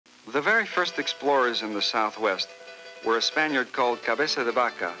The very first explorers in the Southwest were a Spaniard called Cabeza de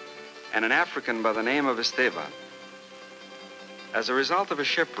Vaca and an African by the name of Esteban. As a result of a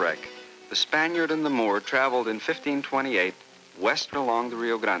shipwreck, the Spaniard and the Moor traveled in 1528 west along the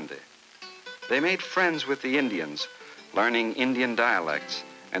Rio Grande. They made friends with the Indians, learning Indian dialects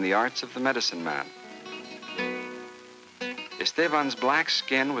and the arts of the medicine man. Esteban's black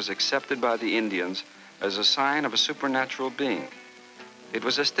skin was accepted by the Indians as a sign of a supernatural being. It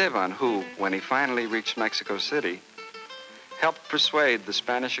was Esteban who, when he finally reached Mexico City, helped persuade the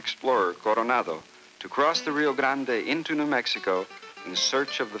Spanish explorer Coronado to cross the Rio Grande into New Mexico in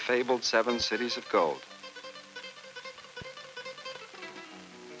search of the fabled 7 cities of gold.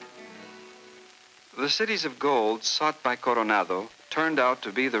 The cities of gold sought by Coronado turned out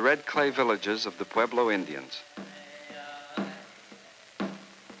to be the red clay villages of the Pueblo Indians.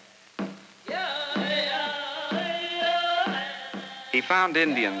 He found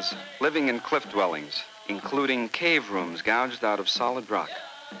Indians living in cliff dwellings, including cave rooms gouged out of solid rock.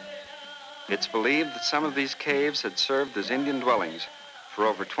 It's believed that some of these caves had served as Indian dwellings for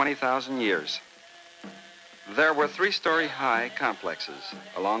over 20,000 years. There were 3-story high complexes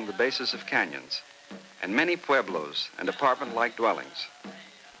along the bases of canyons, and many pueblos and apartment-like dwellings.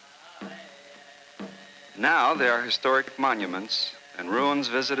 Now there are historic monuments and ruins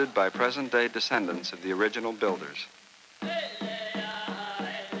visited by present-day descendants of the original builders.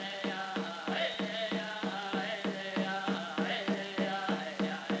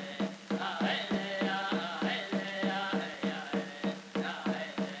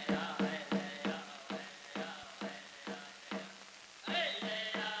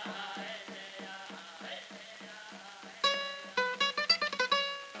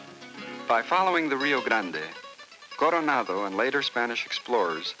 By following the Rio Grande, Coronado and later Spanish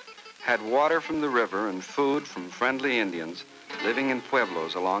explorers had water from the river and food from friendly Indians living in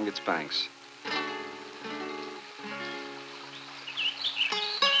pueblos along its banks.